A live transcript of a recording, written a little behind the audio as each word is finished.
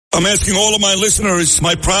I'm asking all of my listeners,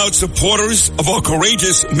 my proud supporters of our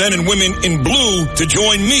courageous men and women in blue, to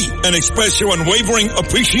join me and express your unwavering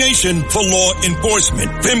appreciation for law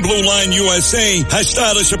enforcement. Thin Blue Line USA has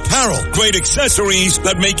stylish apparel, great accessories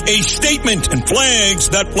that make a statement, and flags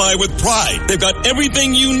that fly with pride. They've got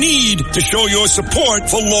everything you need to show your support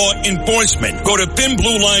for law enforcement. Go to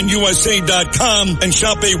thinbluelineusa.com and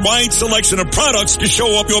shop a wide selection of products to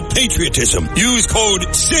show up your patriotism. Use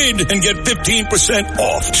code SID and get 15%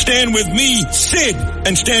 off. Stand with me, Sid,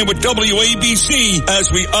 and stand with WABC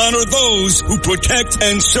as we honor those who protect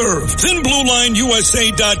and serve.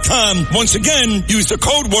 ThinBlueLineUSA.com. Once again, use the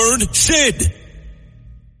code word SID.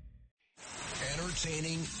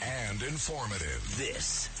 Entertaining and informative.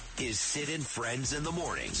 This is Sid and Friends in the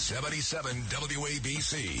Morning. 77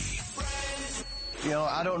 WABC. You know,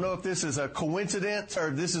 I don't know if this is a coincidence or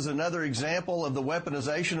if this is another example of the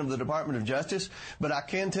weaponization of the Department of Justice, but I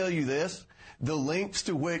can tell you this. The lengths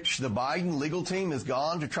to which the Biden legal team has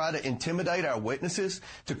gone to try to intimidate our witnesses,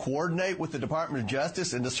 to coordinate with the Department of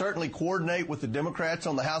Justice, and to certainly coordinate with the Democrats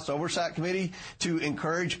on the House Oversight Committee to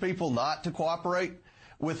encourage people not to cooperate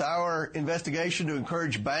with our investigation, to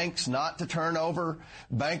encourage banks not to turn over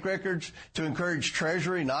bank records, to encourage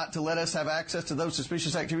Treasury not to let us have access to those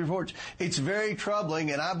suspicious activity reports. It's very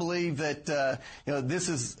troubling, and I believe that this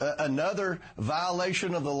is another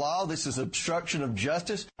violation of the law. This is obstruction of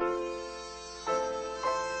justice.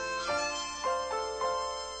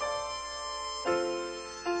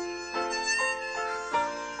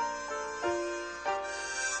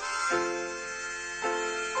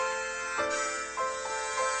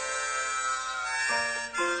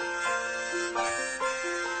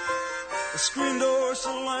 The screen door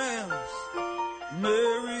slams,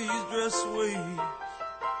 Mary's dress waves.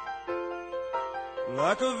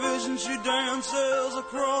 Like a vision she dances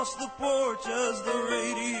across the porch as the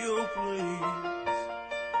radio plays.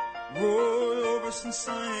 Roy Orbison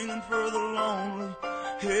singing for the lonely.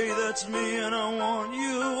 Hey, that's me and I want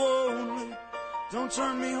you only. Don't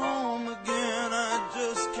turn me home again, I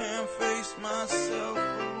just can't face myself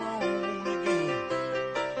alone again.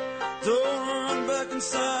 Don't run back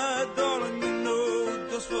inside, darling, you know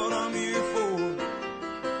just what I'm here for.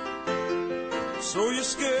 So you're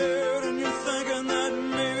scared and you're thinking that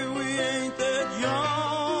maybe we ain't that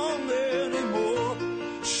young anymore.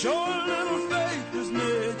 Show a little faith, there's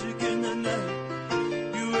magic in the night.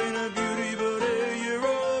 You ain't a beauty, but hey, you're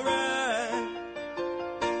alright.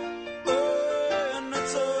 Oh, and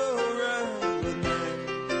that's alright with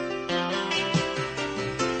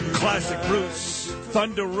me. Classic Bruce,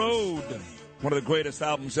 Thunder Road, one of the greatest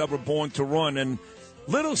albums ever, Born to Run. And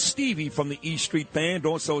Little Stevie from the E Street Band,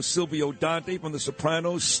 also Silvio Dante from The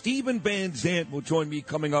Sopranos. Stephen Van Zandt will join me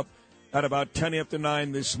coming up at about 10 after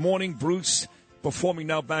 9 this morning. Bruce performing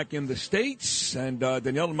now back in the States. And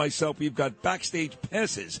Danielle and myself, we've got backstage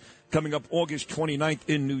passes coming up August 29th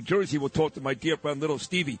in New Jersey. We'll talk to my dear friend Little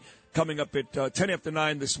Stevie coming up at 10 after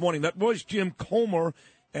 9 this morning. That was Jim Comer.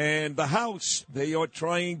 And the House, they are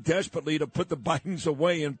trying desperately to put the Bidens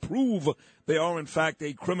away and prove they are, in fact,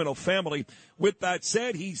 a criminal family. With that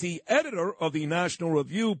said, he's the editor of the National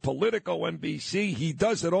Review, Politico, NBC. He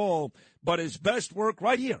does it all, but his best work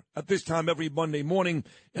right here at this time every Monday morning.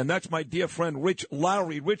 And that's my dear friend, Rich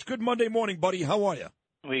Lowry. Rich, good Monday morning, buddy. How are you?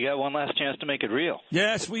 We got one last chance to make it real.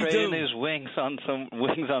 Yes, we Spraying do. these wings on some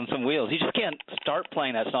wheels. You just can't start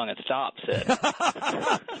playing that song and stop, Sid.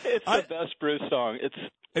 It's the best Bruce song.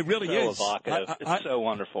 It really so is. Evocative. It's so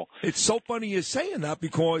wonderful. It's so funny you're saying that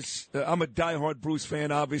because I'm a diehard Bruce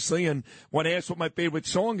fan, obviously, and when asked what my favorite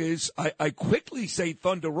song is, I quickly say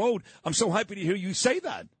Thunder Road. I'm so happy to hear you say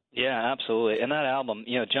that. Yeah, absolutely. And that album,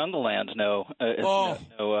 Jungle Land's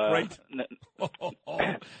great.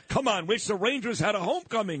 Come on, Rich, the Rangers had a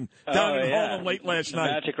homecoming down in Harlem late last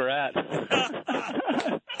night. Magic Rat.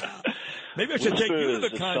 Maybe I should take you to the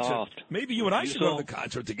concert. Soft. Maybe you and I should go to the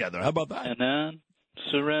concert together. How about that? And then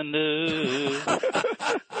surrender.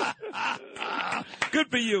 Good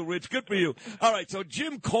for you, Rich. Good for you. All right, so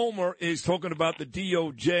Jim Comer is talking about the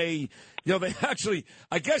DOJ. They actually,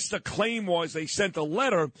 I guess the claim was they sent a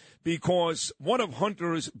letter because one of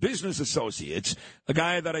Hunter's business associates, a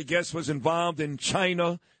guy that I guess was involved in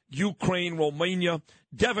China, Ukraine, Romania,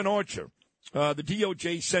 Devin Archer, the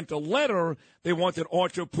DOJ sent a letter. They wanted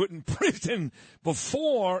Archer put in prison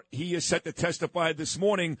before he is set to testify this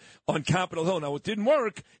morning on Capitol Hill. Now, it didn't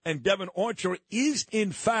work, and Devin Archer is,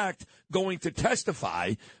 in fact, going to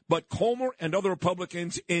testify. But Comer and other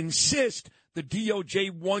Republicans insist the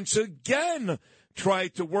DOJ once again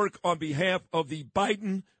tried to work on behalf of the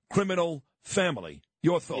Biden criminal family.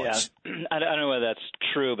 Your thoughts? Yeah, I don't know whether that's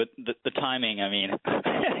true, but the timing, I mean,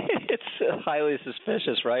 It's highly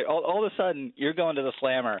suspicious, right? All of a sudden, you're going to the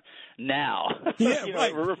slammer now. Yeah,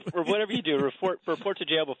 right. right. Whatever you do, report to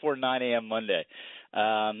jail before 9 a.m. Monday.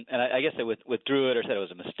 And I guess they withdrew it or said it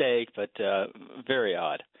was a mistake, but very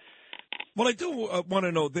odd. Well, I do want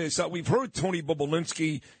to know this. We've heard Tony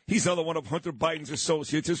Bobulinski. He's another one of Hunter Biden's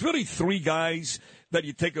associates. There's really three guys that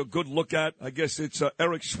you take a good look at. I guess it's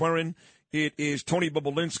Eric Schwerin, it is Tony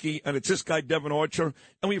Bobulinski, and it's this guy, Devin Archer.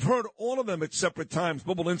 And we've heard all of them at separate times.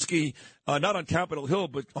 Bobulinski, not on Capitol Hill,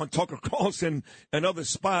 but on Tucker Carlson and other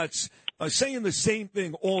spots, saying the same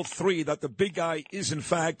thing, all three, that the big guy is, in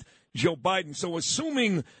fact, Joe Biden. So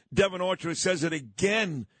assuming Devin Archer says it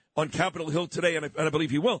again on Capitol Hill today, and I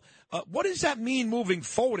believe he will. What does that mean moving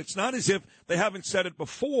forward? It's not as if they haven't said it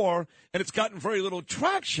before, and it's gotten very little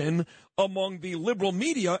traction among the liberal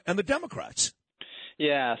media and the Democrats.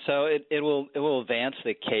 Yeah, so it will advance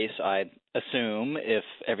the case, I assume, if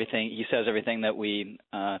he says everything that we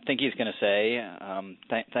think he's going to say.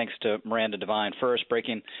 Thanks to Miranda Devine first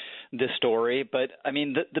breaking this story. But I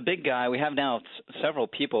mean, the big guy. We have now several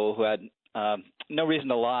people who had no reason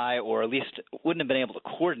to lie, or at least wouldn't have been able to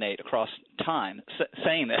coordinate across time,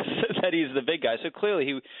 saying this, that he's the big guy. So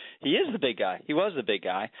clearly he is the big guy. He was the big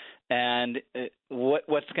guy. And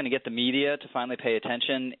what's going to get the media to finally pay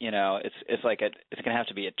attention? It's like it's going to have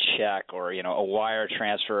to be a check or a wire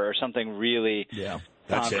transfer or something really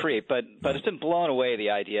concrete. But it's been blown away, the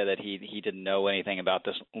idea that he didn't know anything about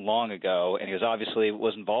this long ago, and he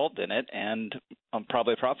was involved in it, and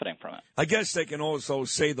probably profiting from it. I guess they can also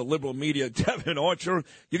say the liberal media, Devin Archer,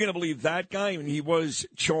 you're going to believe that guy? I mean, he was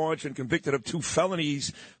charged and convicted of 2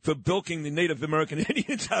 felonies for bilking the Native American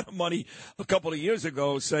Indians out of money a couple of years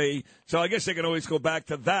ago, say. So I guess they can always go back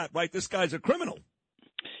to that, right? This guy's a criminal.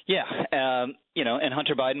 Yeah, and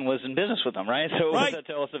Hunter Biden was in business with them, right? So what does that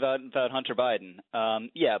tell us about Hunter Biden?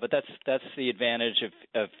 But that's the advantage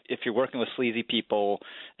of if you're working with sleazy people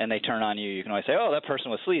and they turn on you, you can always say, oh, that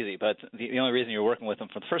person was sleazy. But the only reason you're working with them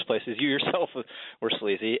from the first place is you yourself were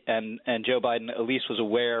sleazy. And Joe Biden at least was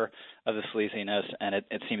aware of the sleaziness, and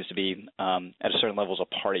it seems to be at a certain level a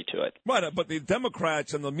party to it. Right, but the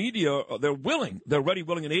Democrats and the media, they're ready,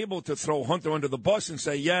 willing, and able to throw Hunter under the bus and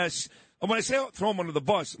say yes. And when I say throw him under the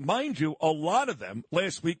bus, mind you, a lot of them,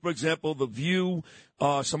 last week, for example, The View,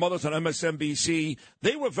 some others on MSNBC,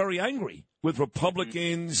 they were very angry with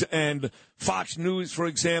Republicans and Fox News, for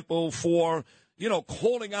example, for,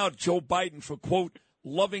 calling out Joe Biden for, quote,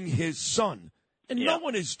 loving his son. And no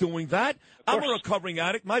one is doing that. I'm a recovering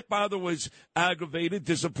addict. My father was aggravated,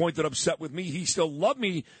 disappointed, upset with me. He still loved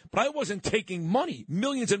me, but I wasn't taking money,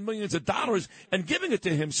 millions and millions of dollars, and giving it to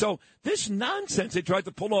him. So this nonsense they tried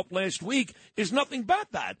to pull up last week is nothing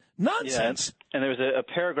but that. Nonsense. Yeah, and there was a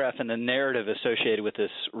paragraph in the narrative associated with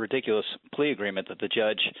this ridiculous plea agreement that the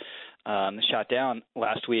judge shot down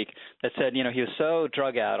last week that said, he was so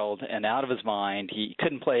drug-addled and out of his mind, he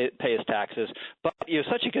couldn't pay his taxes, but he was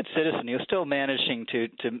such a good citizen, he was still managing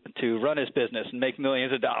to run his business and make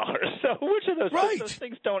millions of dollars. So which of those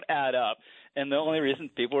things don't add up? And the only reason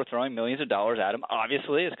people were throwing millions of dollars at him,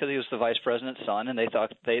 obviously, is because he was the vice president's son, and they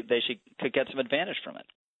thought they could get some advantage from it.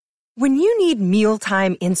 When you need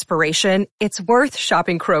mealtime inspiration, it's worth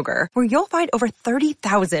shopping Kroger, where you'll find over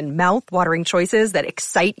 30,000 mouth-watering choices that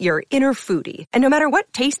excite your inner foodie. And no matter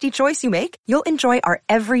what tasty choice you make, you'll enjoy our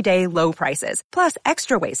everyday low prices, plus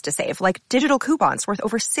extra ways to save, like digital coupons worth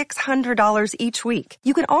over $600 each week.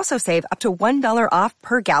 You can also save up to $1 off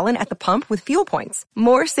per gallon at the pump with fuel points.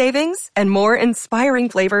 More savings and more inspiring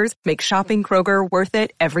flavors make shopping Kroger worth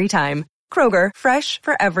it every time. Kroger, fresh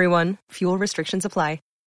for everyone. Fuel restrictions apply.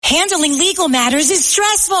 Handling legal matters is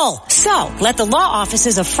stressful. So, let the law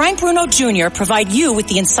offices of Frank Bruno Jr. provide you with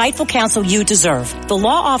the insightful counsel you deserve. The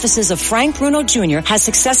law offices of Frank Bruno Jr. has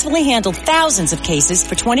successfully handled thousands of cases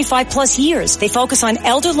for 25 plus years. They focus on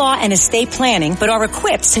elder law and estate planning, but are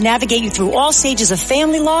equipped to navigate you through all stages of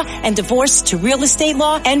family law and divorce to real estate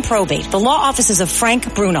law and probate. The law offices of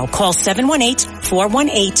Frank Bruno. Call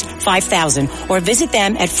 718-418-5000 or visit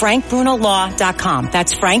them at frankbrunolaw.com.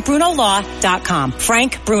 That's frankbrunolaw.com.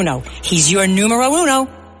 Frank Bruno. He's your numero uno.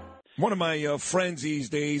 One of my friends these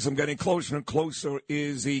days, I'm getting closer and closer,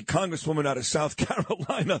 is the Congresswoman out of South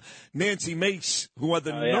Carolina, Nancy Mace, who had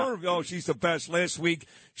the nerve. Oh, she's the best. Last week,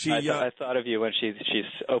 I thought of you when she's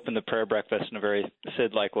opened the prayer breakfast in a very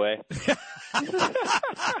Sid-like way.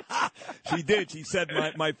 She did. She said,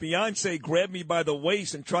 my fiance grabbed me by the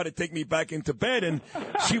waist and tried to take me back into bed, and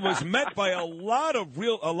she was met by a lot of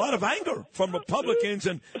anger from Republicans.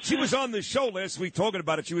 And she was on the show last week talking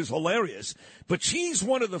about it. She was hilarious. But she's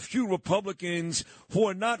one of the few Republicans who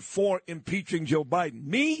are not for impeaching Joe Biden.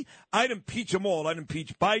 Me, I'd impeach them all. I'd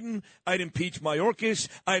impeach Biden. I'd impeach Mayorkas.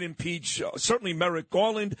 I'd impeach certainly Merrick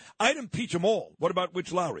Garland. I'd impeach them all. What about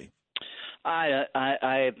Rich Lowry?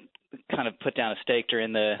 I kind of put down a stake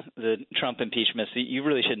during the Trump impeachment. So you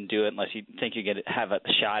really shouldn't do it unless you think you're going to have a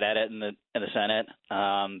shot at it in the Senate.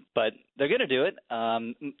 But they're going to do it.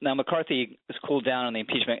 Now McCarthy has cooled down on the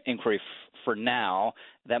impeachment inquiry for now.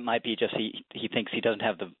 That might be just he thinks he doesn't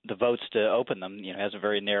have the votes to open them. You know, he has a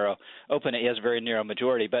very narrow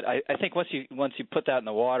majority. But I think once you put that in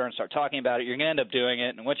the water and start talking about it, you're going to end up doing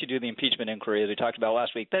it. And once you do the impeachment inquiry, as we talked about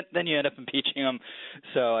last week, then you end up impeaching him.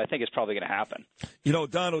 So I think it's probably going to happen. You know,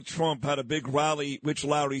 Donald Trump had a big rally, Rich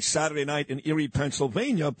Lowry, Saturday night in Erie,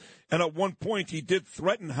 Pennsylvania. And at one point, he did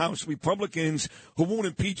threaten House Republicans who won't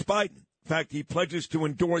impeach Biden. In fact, he pledges to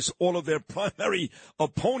endorse all of their primary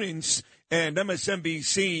opponents, and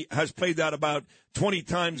MSNBC has played that about 20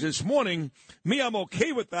 times this morning. Me, I'm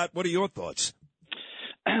okay with that. What are your thoughts?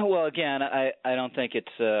 Well, again, I don't think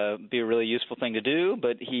it's be a really useful thing to do,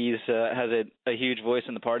 but he's has a huge voice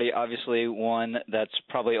in the party. Obviously, one that's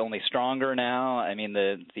probably only stronger now. I mean,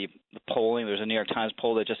 the polling. There's a New York Times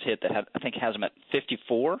poll that just hit that I think has him at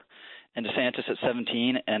 54. And DeSantis at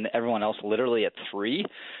 17, and everyone else literally at 3.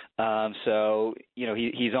 So you know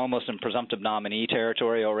he's almost in presumptive nominee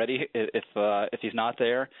territory already if he's not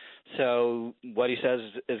there. So what he says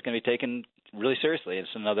is going to be taken really seriously. It's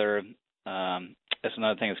another thing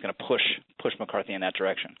that's going to push McCarthy in that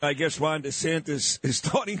direction. I guess Ron DeSantis is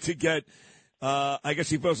starting to get. I guess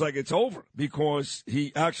he feels like it's over because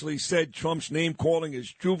he actually said Trump's name calling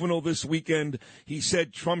is juvenile this weekend. He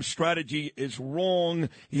said Trump's strategy is wrong.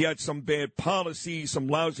 He had some bad policies, some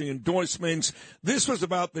lousy endorsements. This was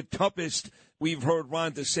about the toughest we've heard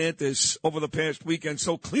Ron DeSantis over the past weekend.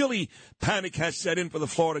 So clearly panic has set in for the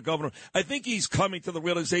Florida governor. I think he's coming to the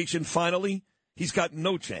realization finally he's got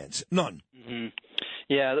no chance, none. Mm-hmm.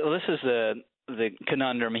 Yeah, well, this is the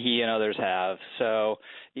conundrum he and others have. So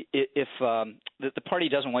if the party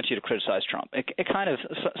doesn't want you to criticize Trump, it kind of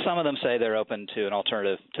some of them say they're open to an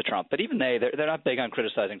alternative to Trump, but even they're not big on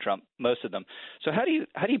criticizing Trump, most of them. So how do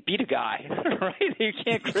you beat a guy, right? You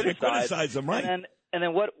can't criticize him, right? And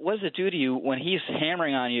then what does it do to you when he's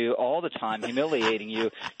hammering on you all the time, humiliating you,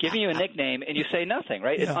 giving you a nickname, and you say nothing,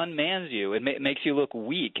 right? Yeah. It unmans you. It makes you look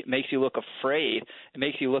weak. It makes you look afraid. It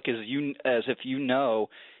makes you look as if you know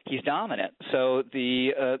he's dominant. So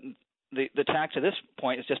the tack to this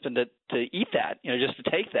point has just been to eat that, just to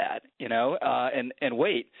take that, and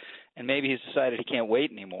wait. And maybe he's decided he can't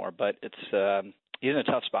wait anymore. But he's in a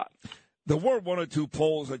tough spot. There were one or two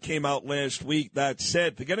polls that came out last week that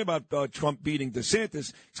said, forget about Trump beating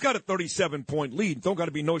DeSantis. He's got a 37-point lead. Don't got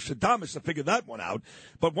to be Nostradamus to figure that one out.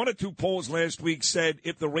 But one or two polls last week said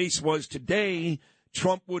if the race was today,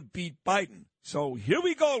 Trump would beat Biden. So here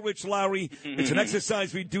we go, Rich Lowry. It's an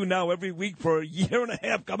exercise we do now every week for a year and a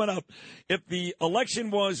half coming up. If the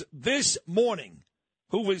election was this morning,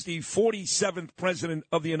 who was the 47th president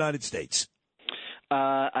of the United States?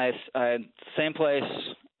 Same place.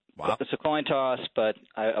 Wow. It's a coin toss, but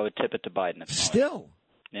I would tip it to Biden. Still?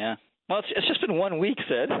 Yeah. Well, it's just been 1 week,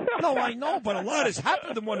 Sid. No, I know, but a lot has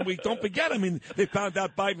happened in 1 week. Don't forget. I mean, they found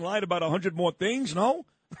out Biden lied about 100 more things, no?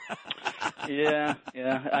 Yeah.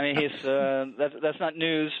 I mean, he's that's not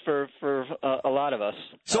news for a lot of us.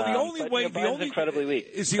 So the only way, incredibly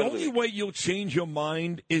weak. The only way you'll change your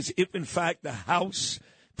mind is if, in fact, the House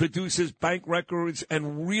produces bank records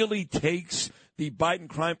and really takes the Biden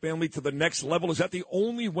crime family to the next level. Is that the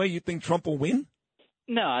only way you think Trump will win?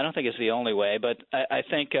 No, I don't think it's the only way, but I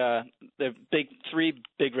think there are three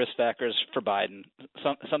big risk factors for Biden.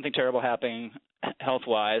 Something terrible happening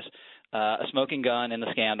health-wise, a smoking gun in the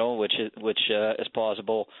scandal, which is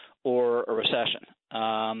plausible, or a recession.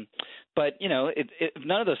 But if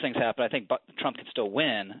none of those things happen, I think Trump can still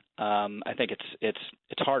win. I think it's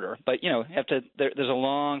harder, but you have to. There's a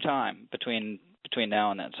long time between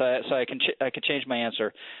now and then, so I could change my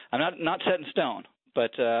answer. I'm not set in stone,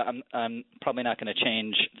 but I'm probably not going to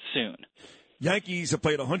change soon. Yankees have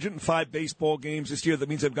played 105 baseball games this year. That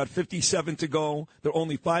means they've got 57 to go. They're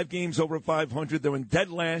only 5 games over 500. They're in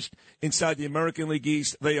dead last inside the American League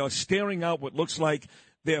East. They are staring out what looks like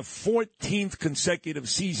their 14th consecutive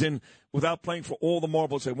season without playing for all the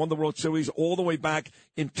marbles. They won the World Series all the way back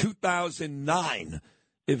in 2009.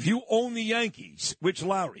 If you own the Yankees, Rich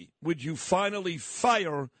Lowry, would you finally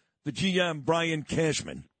fire the GM, Brian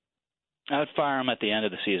Cashman? I would fire him at the end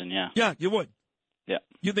of the season, yeah. Yeah, you would? Yeah.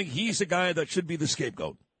 You think he's the guy that should be the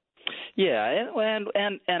scapegoat? Yeah,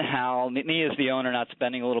 and how me as the owner not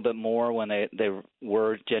spending a little bit more when they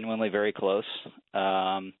were genuinely very close.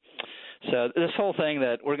 So this whole thing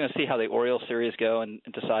that we're going to see how the Orioles series go and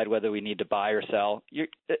decide whether we need to buy or sell. You're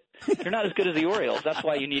not as good as the Orioles. That's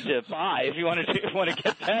why you need to buy if you want to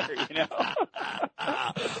get better.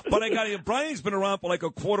 But I got you. Brian's been around for like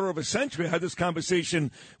a quarter of a century. I had this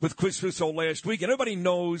conversation with Chris Russo last week, and everybody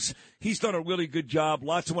knows he's done a really good job.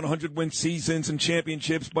 Lots of 100-win seasons and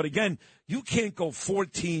championships. But again, you can't go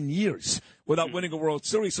 14 years without winning a World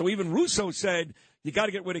Series. So even Russo said you got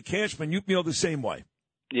to get rid of Cashman. You feel the same way.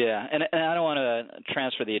 Yeah, and I don't want to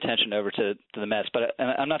transfer the attention over to the Mets, but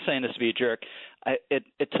I'm not saying this to be a jerk.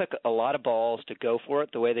 It took a lot of balls to go for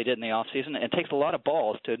it the way they did in the offseason. It takes a lot of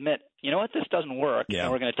balls to admit, you know what, this doesn't work, and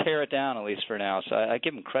we're going to tear it down at least for now. So I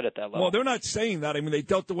give them credit that level. Well, they're not saying that. I mean, they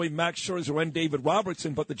dealt away Max Scherzer and David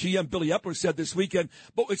Robertson, but the GM, Billy Epler, said this weekend,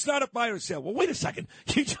 but it's not a buy or sale. Well, wait a second.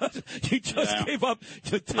 You just gave up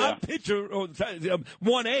your top pitcher, or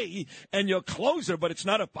 1A, and your closer, but it's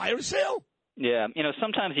not a buy or sale? Yeah,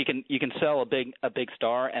 sometimes you can sell a big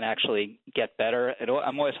star and actually get better.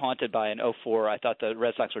 I'm always haunted by in 2004. I thought the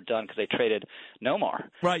Red Sox were done because they traded Nomar.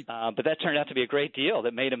 Right. But that turned out to be a great deal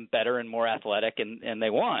that made him better and more athletic, and they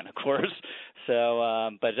won, of course.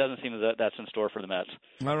 So, but it doesn't seem that that's in store for the Mets.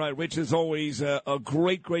 All right, Rich, as always, a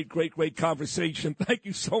great conversation. Thank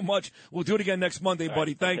you so much. We'll do it again next Monday,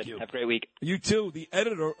 buddy. Thank you. Have a great week. You too, the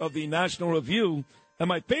editor of the National Review. And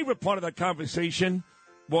my favorite part of that conversation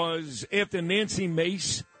was after Nancy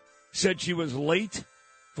Mace said she was late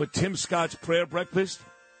for Tim Scott's prayer breakfast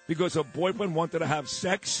because her boyfriend wanted to have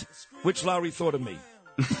sex, which Lowry thought of me.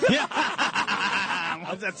 What's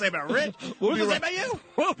that say about Rich? What does that say about you?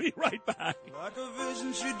 We'll be right back. Like a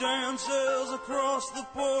vision, she dances across the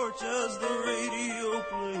porch as the radio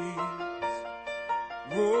plays.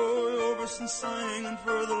 Roy Orbison singing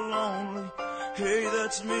for the lonely. Hey,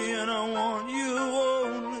 that's me and I want you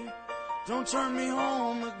only. Don't turn me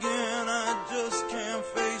home again, I just can't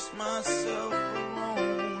face myself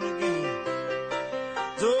alone again.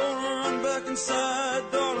 Don't run back inside,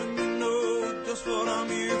 darling, you know just what I'm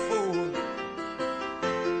here for.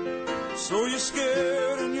 So you're scared